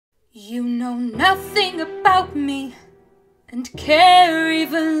You know nothing about me and care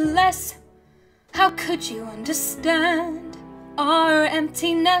even less. How could you understand our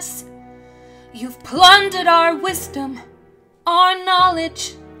emptiness? You've plundered our wisdom, our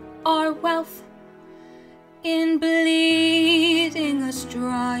knowledge, our wealth. In bleeding us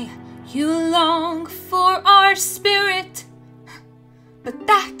dry, you long for our spirit, but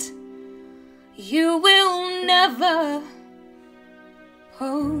that you will never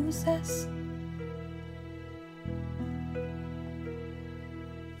possess.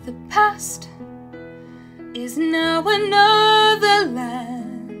 The past is now another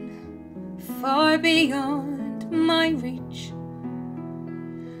land, far beyond my reach,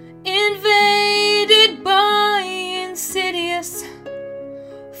 invaded by insidious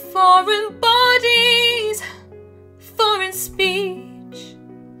foreign bodies, foreign speech,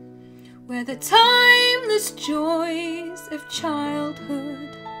 where the timeless joys of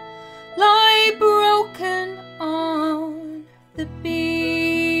childhood lie broken on the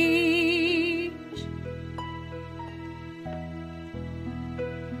beach.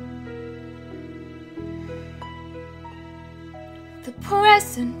 The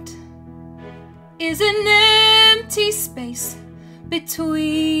present is an empty space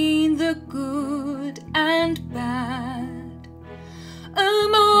between the good and bad, a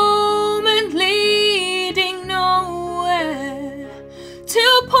moment leading nowhere,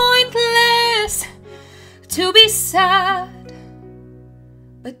 too pointless to be sad,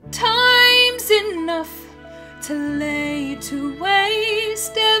 but time's enough to lay to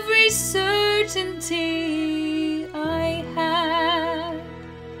waste every certainty I had.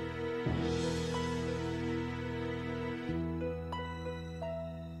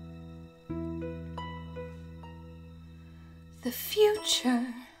 The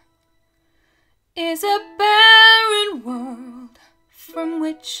future is a barren world from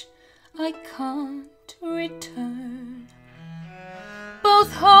which I can't return,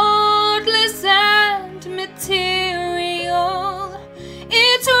 both heartless and material.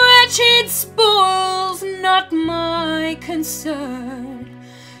 Its wretched spoils not my concern,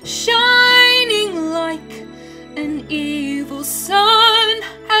 shining like an evil sun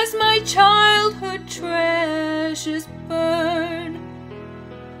as my childhood treasures burn.